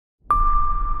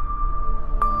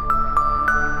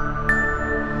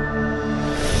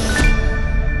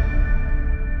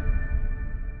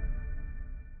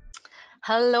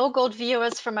Hello, Gold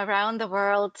viewers from around the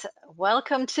world.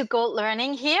 Welcome to Gold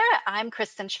Learning here. I'm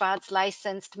Kristen Schwartz,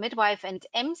 licensed midwife and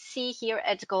MC here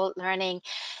at Gold Learning.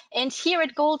 And here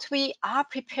at Gold, we are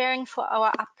preparing for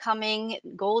our upcoming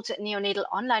Gold Neonatal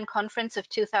Online Conference of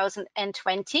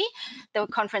 2020. The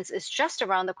conference is just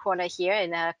around the corner here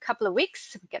in a couple of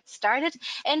weeks. We get started.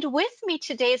 And with me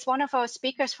today is one of our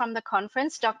speakers from the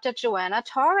conference, Dr. Joana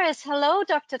Torres. Hello,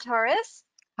 Dr. Torres.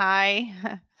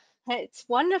 Hi, It's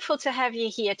wonderful to have you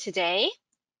here today.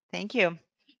 thank you.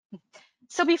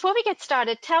 So before we get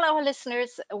started, tell our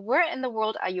listeners, where in the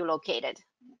world are you located?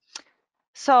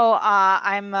 So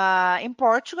I'm in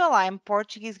Portugal. I'm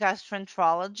Portuguese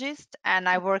gastroenterologist, and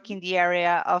I work in the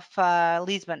area of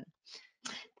Lisbon.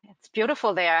 It's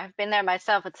beautiful there. I've been there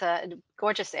myself. It's a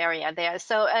gorgeous area there.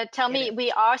 So tell It me, is.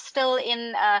 we are still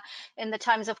in the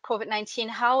times of COVID-19.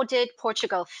 How did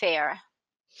Portugal fare?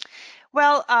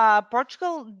 Well,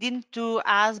 Portugal didn't do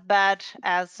as bad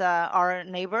as our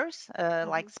neighbors,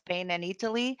 like Mhm. Spain and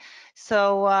Italy.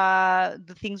 So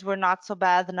the things were not so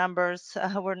bad. The numbers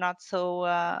were not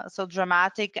so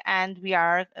dramatic, and we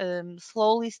are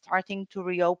slowly starting to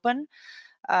reopen.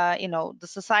 The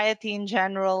society in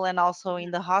general, and also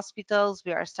in the hospitals,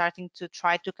 we are starting to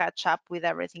try to catch up with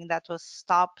everything that was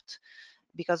stopped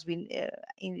because we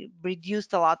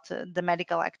reduced a lot the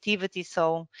medical activity.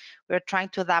 So we're trying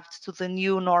to adapt to the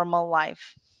new normal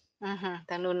life.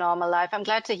 The new normal life. I'm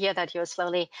glad to hear that you're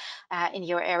slowly in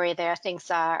your area there.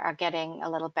 Things are getting a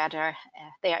little better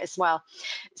there as well.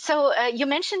 So you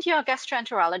mentioned you're a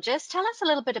gastroenterologist. Tell us a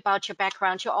little bit about your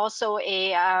background. You're also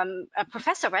a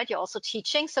professor, right? You're also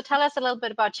teaching. So tell us a little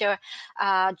bit about your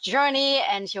journey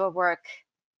and your work.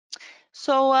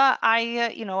 So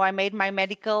I made my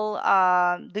medical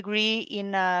degree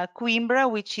in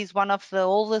Coimbra, which is one of the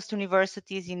oldest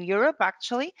universities in Europe,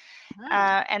 actually.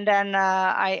 Hmm. And then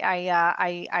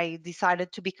I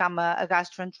decided to become a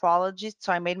gastroenterologist.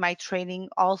 So I made my training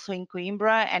also in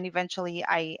Coimbra, and eventually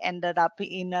I ended up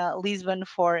in Lisbon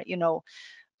for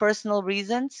personal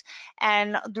reasons.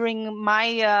 And during my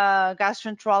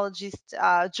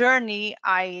gastroenterologist journey,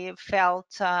 I felt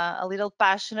a little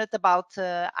passionate about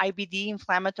IBD,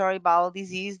 inflammatory bowel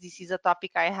disease. This is a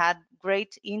topic I had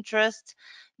great interest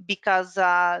because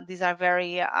these are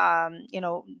very,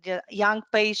 the young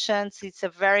patients. It's a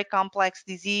very complex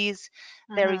disease.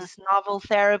 There Hmm. is novel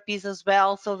therapies as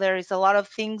well. So there is a lot of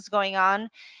things going on.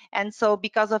 And so,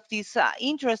 because of this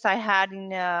interest I had in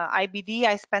IBD,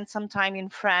 I spent some time in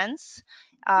France,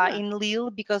 Hmm. in Lille,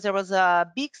 because there was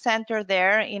a big center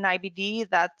there in IBD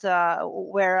that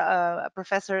where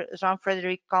Professor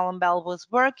Jean-Frédéric Colombel was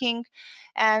working,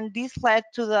 and this led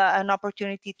to an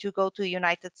opportunity to go to the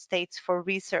United States for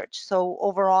research. So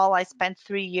overall, I spent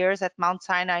 3 years at Mount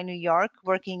Sinai, New York,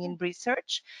 working in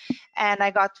research, and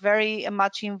I got very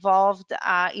much involved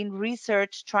in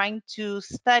research, trying to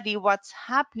study what's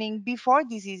happening before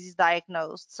disease is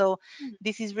diagnosed. So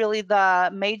this is really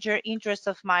the major interest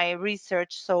of my research.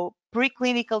 So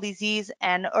preclinical disease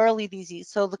and early disease.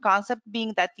 So the concept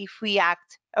being that if we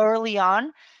act early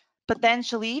on,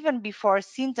 potentially even before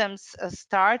symptoms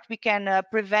start, we can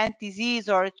prevent disease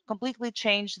or completely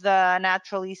change the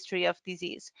natural history of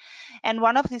disease. And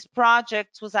one of these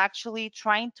projects was actually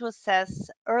trying to assess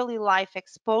early life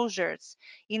exposures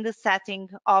in the setting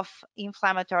of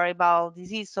inflammatory bowel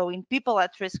disease, so in people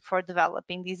at risk for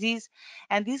developing disease.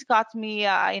 And this got me,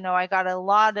 I got a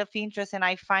lot of interest, and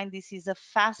I find this is a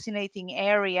fascinating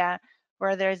area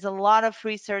where there's a lot of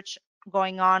research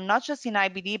going on, not just in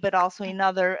IBD, but also in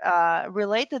other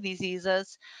related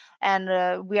diseases.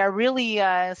 And we are really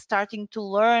starting to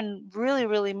learn really,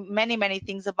 really many, many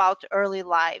things about early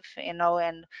life,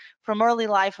 and from early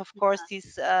life, of course,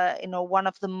 is, one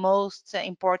of the most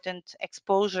important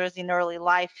exposures in early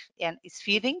life and is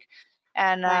feeding.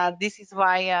 And Right. this is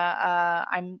why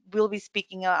I will be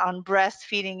speaking on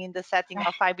breastfeeding in the setting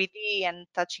of IBD and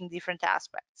touching different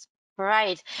aspects.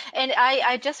 Right. And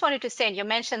I just wanted to say, and you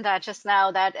mentioned that just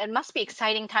now, that it must be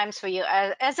exciting times for you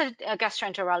as a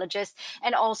gastroenterologist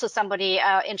and also somebody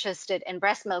interested in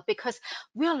breast milk, because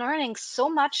we're learning so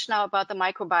much now about the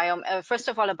microbiome. First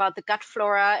of all, about the gut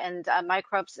flora and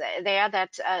microbes there,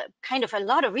 that kind of a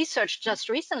lot of research just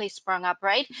recently sprung up,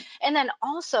 right? And then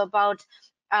also about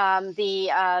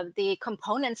the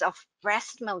components of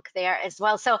breast milk there as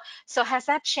well. So has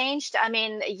that changed? I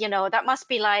mean, that must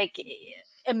be like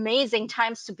amazing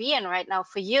times to be in right now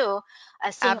for you,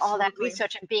 seeing all that Absolutely.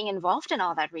 research and being involved in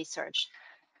all that research.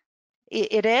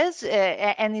 It is,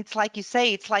 and it's like you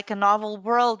say, it's like a novel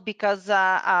world because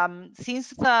since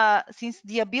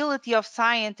the ability of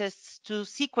scientists to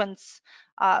sequence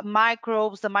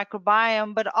microbes, the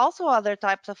microbiome, but also other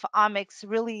types of omics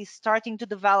really starting to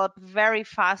develop very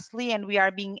fastly, and we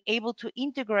are being able to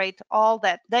integrate all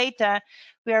that data.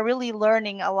 We are really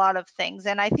learning a lot of things.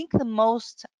 And I think the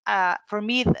most, for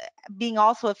me, being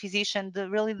also a physician,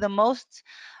 really the most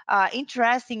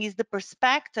interesting is the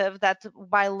perspective that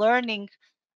by learning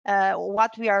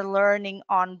what we are learning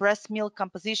on breast milk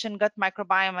composition, gut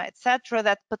microbiome, etc.,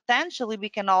 that potentially we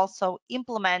can also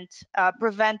implement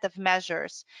preventive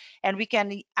measures, and we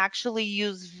can actually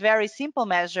use very simple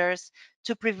measures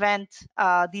to prevent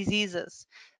diseases.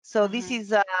 So this Hmm.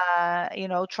 is,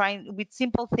 trying with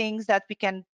simple things that we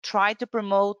can try to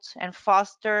promote and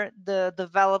foster the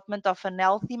development of a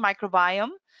healthy microbiome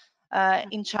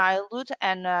in childhood.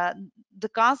 And the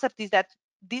concept is that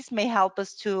this may help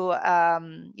us to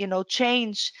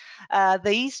change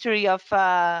the history of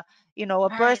a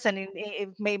Right. person.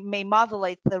 It may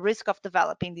modulate the risk of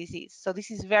developing disease. So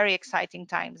this is very exciting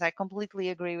times. I completely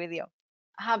agree with you.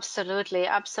 Absolutely,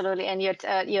 absolutely. And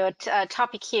your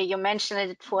topic here, you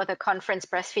mentioned it for the conference,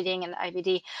 breastfeeding and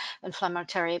IBD,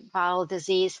 inflammatory bowel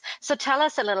disease. So tell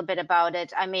us a little bit about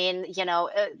it. I mean,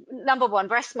 number one,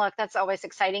 breast milk, that's always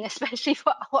exciting, especially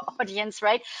for our audience,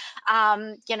 right?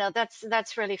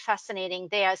 That's really fascinating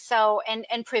there. So,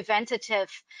 and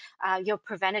preventative, your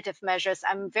preventative measures,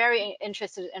 I'm very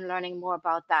interested in learning more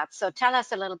about that. So tell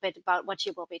us a little bit about what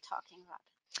you will be talking about.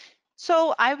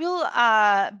 So I will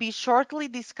be shortly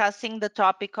discussing the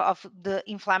topic of the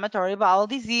inflammatory bowel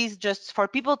disease, just for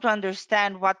people to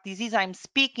understand what disease I'm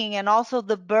speaking, and also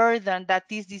the burden that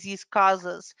this disease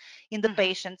causes in the Hmm.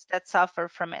 patients that suffer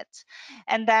from it.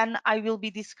 And then I will be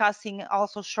discussing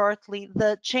also shortly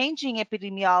the changing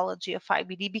epidemiology of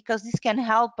IBD, because this can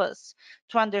help us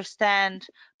to understand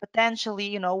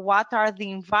potentially, what are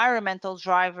the environmental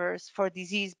drivers for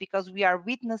disease, because we are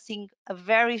witnessing a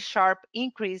very sharp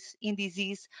increase in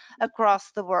disease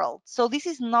across the world. So this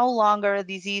is no longer a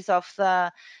disease of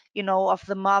the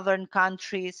modern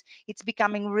countries. It's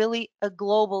becoming really a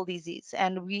global disease.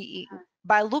 And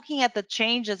by looking at the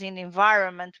changes in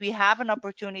environment, we have an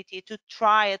opportunity to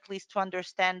try at least to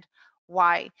understand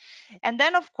why. And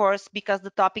then, of course, because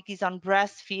the topic is on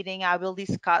breastfeeding, I will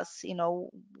discuss,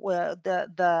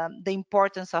 the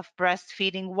importance of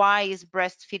breastfeeding. Why is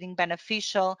breastfeeding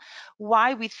beneficial?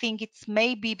 Why we think it's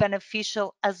maybe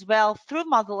beneficial as well through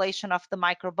modulation of the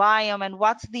microbiome, and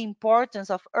what's the importance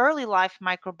of early life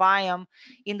microbiome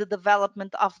in the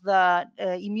development of the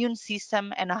immune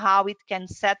system, and how it can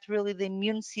set really the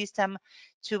immune system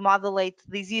to modulate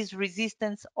disease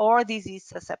resistance or disease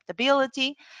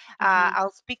susceptibility. Hmm.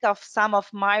 I'll speak of some of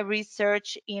my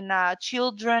research in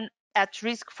children at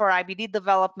risk for IBD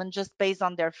development just based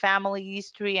on their family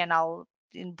history, and I'll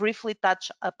briefly touch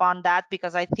upon that,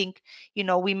 because I think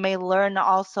we may learn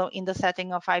also in the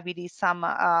setting of IBD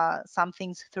some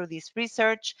things through this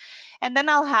research. And then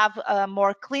I'll have a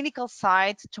more clinical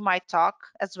side to my talk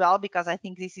as well, because I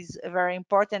think this is very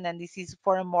important, and this is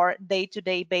for a more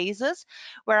day-to-day basis,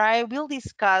 where I will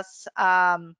discuss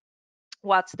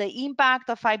what's the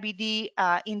impact of IBD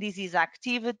in disease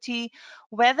activity,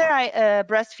 whether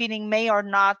breastfeeding may or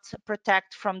not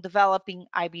protect from developing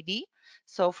IBD.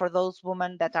 So for those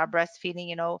women that are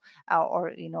breastfeeding,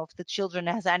 or if the children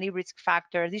has any risk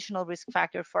factor, additional risk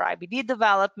factor for IBD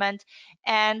development,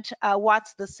 and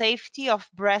what's the safety of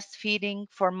breastfeeding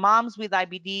for moms with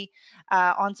IBD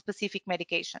on specific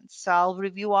medications. So I'll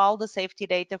review all the safety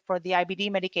data for the IBD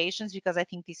medications, because I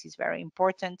think this is very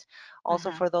important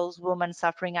also Hmm. for those women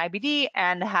suffering IBD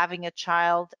and having a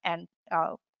child, and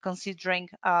considering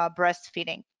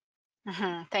breastfeeding.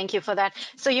 Thank you for that.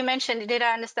 So you mentioned, did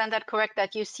I understand that correct,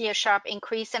 that you see a sharp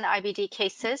increase in IBD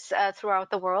cases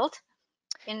throughout the world?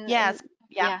 In Yes,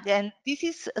 yeah, Yeah. and this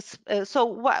is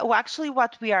so actually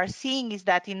what we are seeing is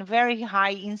that in very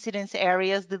high incidence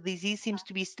areas, the disease seems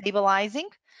to be stabilizing,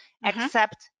 Hmm.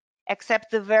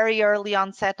 except the very early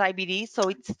onset IBD. So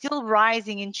it's still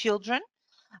rising in children,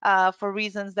 for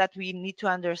reasons that we need to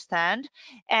understand.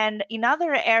 And in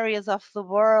other areas of the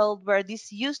world where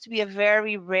this used to be a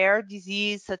very rare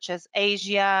disease, such as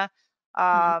Asia,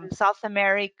 Hmm. South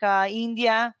America,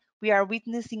 India, we are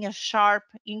witnessing a sharp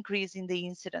increase in the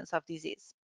incidence of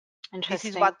disease. This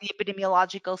is what Interesting. the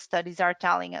epidemiological studies are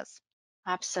telling us.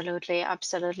 Absolutely,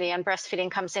 absolutely. And breastfeeding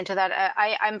comes into that.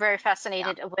 I'm very Yeah.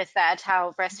 fascinated with that,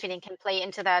 how breastfeeding can play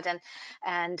into that,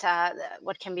 and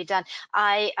what can be done.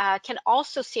 I can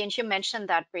also see, and you mentioned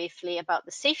that briefly about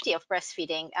the safety of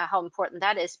breastfeeding, how important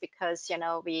that is, because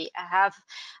we have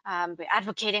we're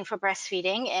advocating for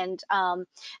breastfeeding,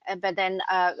 but then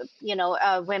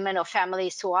women or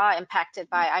families who are impacted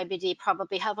by IBD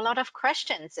probably have a lot of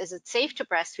questions. Is it safe to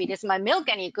breastfeed? Is my milk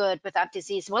any good without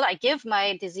disease? Will I give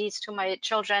my disease to my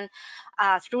children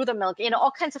through the milk?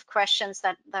 All kinds of questions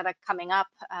that are coming up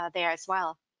there as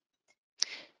well.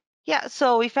 Yeah,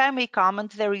 so if I may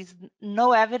comment, there is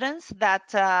no evidence that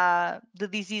the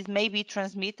disease may be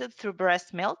transmitted through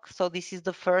breast milk. So this is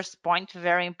the first point,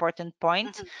 very important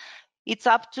point. Mhm. It's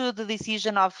up to the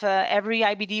decision of every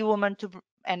IBD woman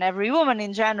and every woman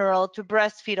in general to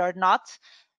breastfeed or not.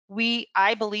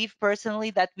 I believe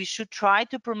personally that we should try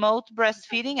to promote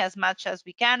breastfeeding as much as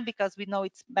we can, because we know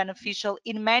it's beneficial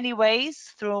in many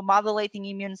ways through modulating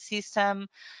immune system,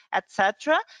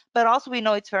 etc. But also we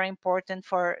know it's very important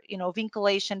for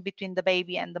vinculation between the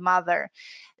baby and the mother.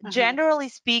 Mhm. Generally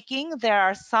speaking, there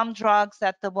are some drugs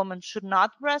that the woman should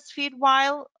not breastfeed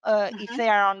while if Mhm. they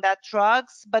are on that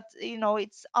drugs, but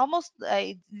it's almost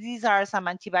these are some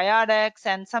antibiotics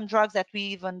and some drugs that we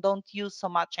even don't use so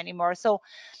much anymore. So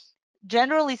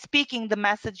generally speaking, the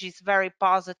message is very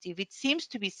positive. It seems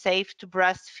to be safe to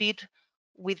breastfeed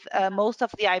with most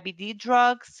of the IBD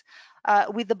drugs.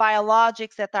 With the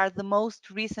biologics that are the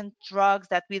most recent drugs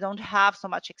that we don't have so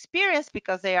much experience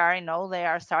because they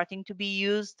are starting to be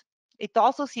used. It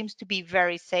also seems to be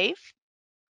very safe.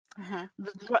 Mhm.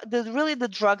 Really the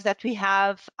drugs that we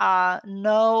have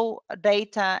no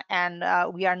data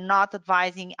and we are not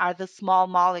advising are the small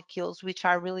molecules, which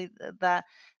are really the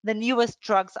newest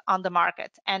drugs on the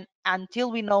market. And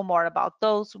until we know more about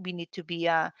those, we need to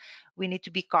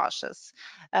be cautious.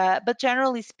 But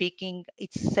generally speaking,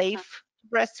 it's Mhm. safe to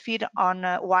breastfeed on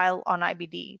while on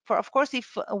IBD. For of course,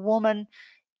 if a woman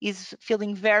is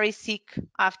feeling very sick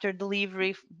after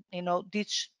delivery,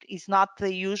 this is not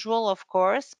the usual, of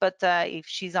course, but if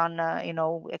she's on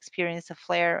experience a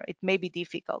flare, it may be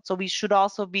difficult. So we should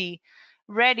also be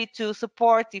ready to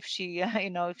support if she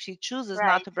if she chooses not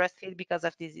Right. to breastfeed because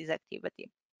of disease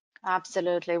activity.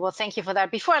 Absolutely. Well, thank you for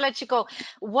that. Before I let you go,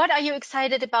 what are you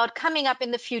excited about coming up in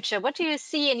the future? What do you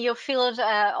see in your field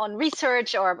on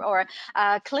research or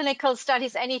clinical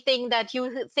studies? Anything that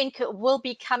you think will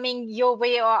be coming your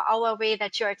way or our way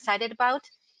that you're excited about?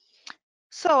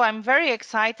 So I'm very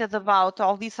excited about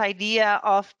all this idea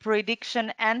of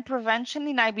prediction and prevention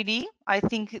in IBD. I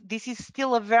think this is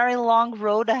still a very long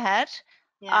road ahead,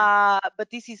 Yeah. but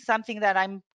this is something that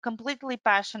I'm completely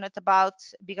passionate about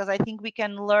because I think we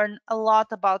can learn a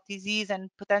lot about disease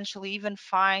and potentially even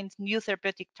find new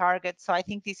therapeutic targets. So I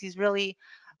think this is really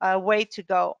a way to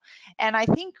go. And I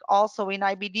think also in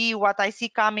IBD, what I see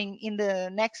coming in the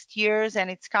next years, and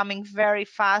it's coming very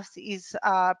fast, is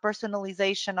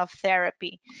personalization of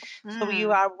therapy. So we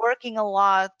Mm, are working a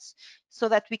lot so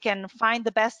that we can find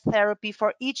the best therapy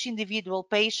for each individual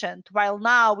patient. While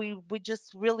now we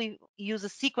just really use a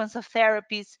sequence of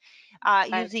therapies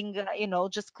right. using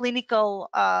just clinical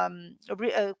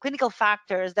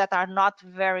factors that are not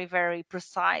very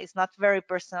precise, not very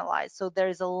personalized. So there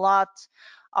is a lot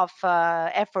of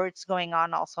efforts going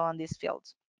on also on this field.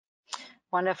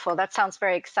 Wonderful. That sounds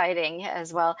very exciting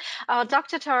as well.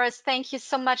 Dr. Torres, thank you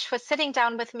so much for sitting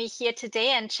down with me here today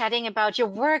and chatting about your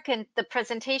work and the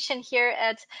presentation here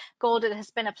at Gold. It has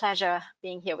been a pleasure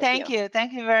being here with you.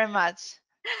 Thank you very much.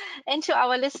 And to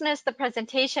our listeners, the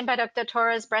presentation by Dr.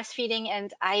 Torres, Breastfeeding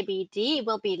and IBD,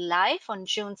 will be live on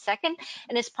June 2nd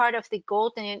and is part of the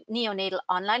GOLD Neonatal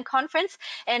Online Conference.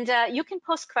 And you can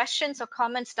post questions or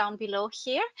comments down below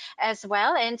here as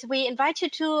well. And we invite you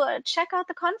to check out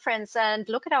the conference and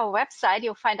look at our website.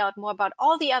 You'll find out more about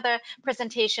all the other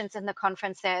presentations in the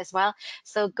conference there as well.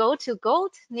 So go to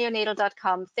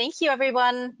goldneonatal.com. Thank you,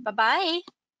 everyone. Bye bye.